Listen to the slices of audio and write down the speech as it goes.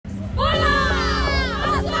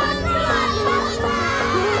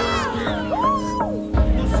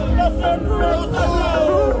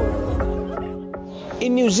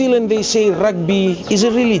In New Zealand, they say rugby is a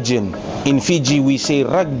religion. In Fiji, we say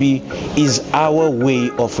rugby is our way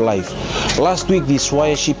of life. Last week, the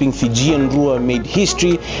Swire Shipping Fijian Drua made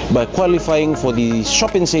history by qualifying for the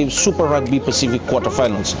Shop and Save Super Rugby Pacific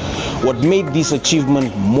quarterfinals. What made this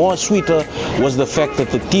achievement more sweeter was the fact that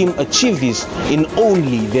the team achieved this in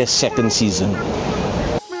only their second season.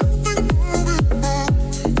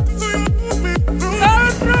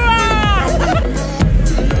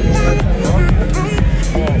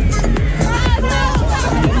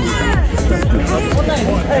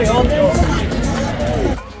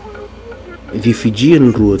 The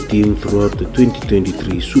Fijian Drua team throughout the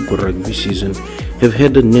 2023 Super Rugby season have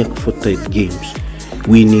had a knack for tight games,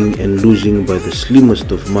 winning and losing by the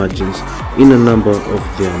slimmest of margins in a number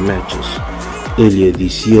of their matches. Earlier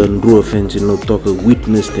this year, Drua fans in Otoka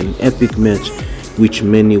witnessed an epic match which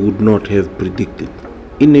many would not have predicted.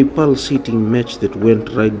 In a pulsating match that went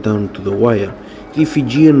right down to the wire, the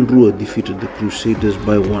Fijian Drua defeated the Crusaders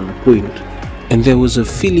by 1 point. And there was a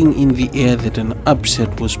feeling in the air that an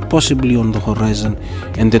upset was possibly on the horizon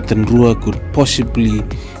and that the Drua could possibly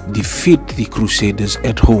defeat the Crusaders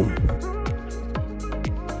at home.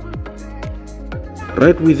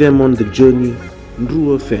 Right with them on the journey,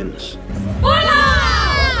 Drua fans.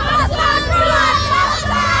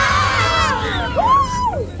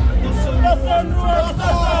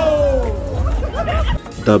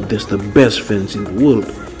 Dubbed as the best fans in the world,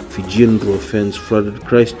 Fijian Drua fans flooded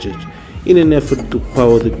Christchurch in an effort to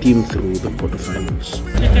power the team through the quarterfinals.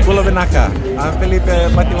 Pulau Vinaka. I'm Felipe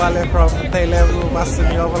Batiwale from Level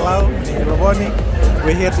Masini Overlau in Roboni.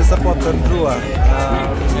 We're here to support the Drua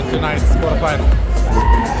in tonight's quarterfinal.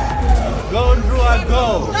 Go Drua,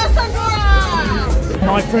 go!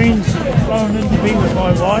 My friends have flown in to be with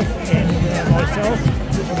my wife and myself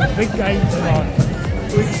for a big game tonight.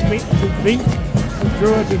 We expect to beat the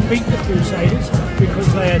Drua, to beat the Crusaders because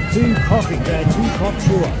they are too cocky, they are too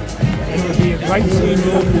cocksure. It would be a great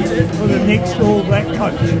send-off for the next All Black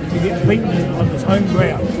coach to get beaten on his home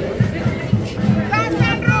ground.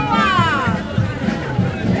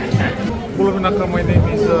 Pulau Vinaka, my name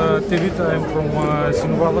is Tevita. I'm from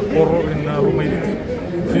Sinuvala, Koro in Rumailiti,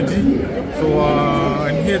 Fiji. So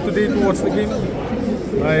I'm here today to watch the game.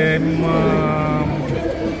 I am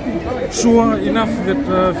sure enough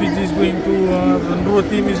that Fiji is going to, the Drua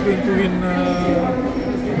team is going to win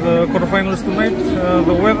the quarterfinals tonight.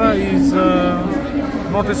 The weather is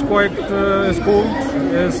not as quite as cold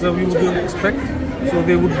as we would expect, so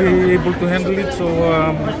they would be able to handle it. So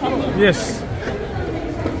yes,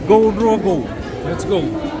 go Drua, go! Let's go!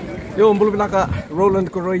 Yo, Pulau Vinaka,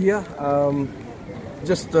 Roland Koroi here.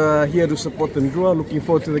 Just here to support the Drua. Looking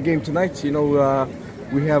forward to the game tonight. You know,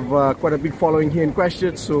 we have quite a big following here in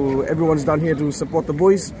Christchurch, so everyone's down here to support the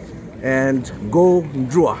boys. And go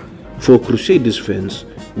Drua! For Crusaders fans,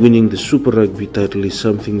 winning the Super Rugby title is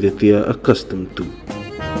something that they are accustomed to.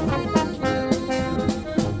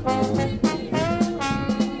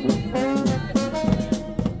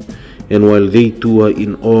 And while they too are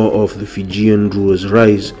in awe of the Fijian Drua's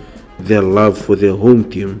rise, their love for their home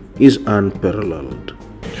team is unparalleled.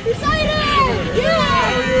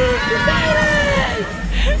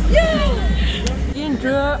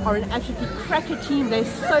 Drua are an absolutely cracker team. They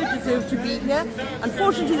so deserve to be here.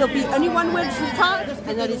 Unfortunately, there'll be only one win to tie,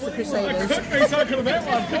 and that is the Crusaders.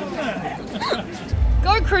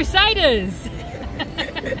 Go Crusaders!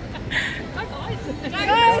 Go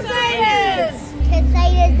Crusaders!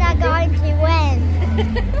 Crusaders are going to win.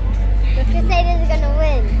 The Crusaders are going to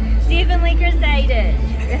win. Definitely Crusaders!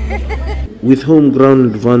 With home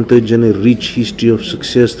ground advantage and a rich history of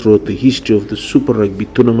success throughout the history of the Super Rugby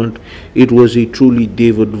tournament, it was a truly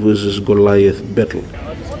David versus Goliath battle.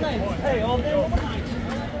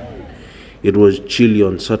 It was chilly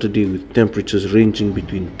on Saturday with temperatures ranging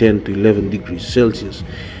between 10 to 11 degrees Celsius.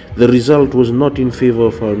 The result was not in favor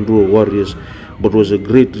of our Drua warriors, but was a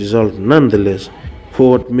great result nonetheless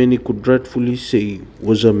for what many could rightfully say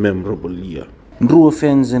was a memorable year. Drua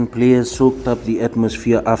fans and players soaked up the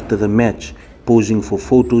atmosphere after the match, posing for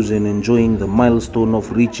photos and enjoying the milestone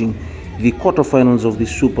of reaching the quarterfinals of the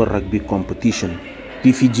Super Rugby competition.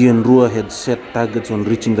 The Fijian Drua had set targets on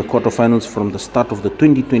reaching the quarterfinals from the start of the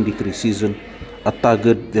 2023 season, a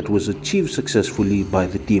target that was achieved successfully by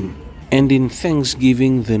the team. And in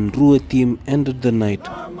thanksgiving, the Drua team ended the night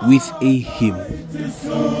with a hymn.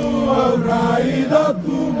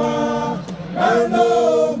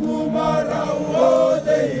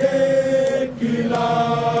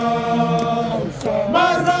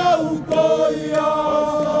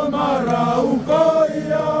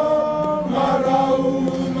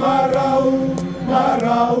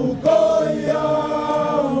 Marau koia,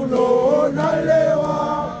 uno na lewa.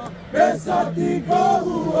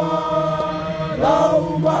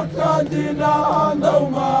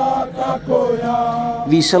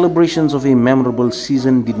 The celebrations of a memorable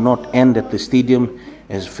season did not end at the stadium,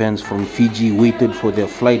 as fans from Fiji waited for their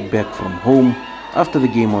flight back from home. After the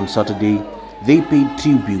game on Saturday, they paid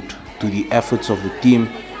tribute to the efforts of the team,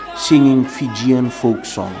 singing Fijian folk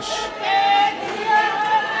songs.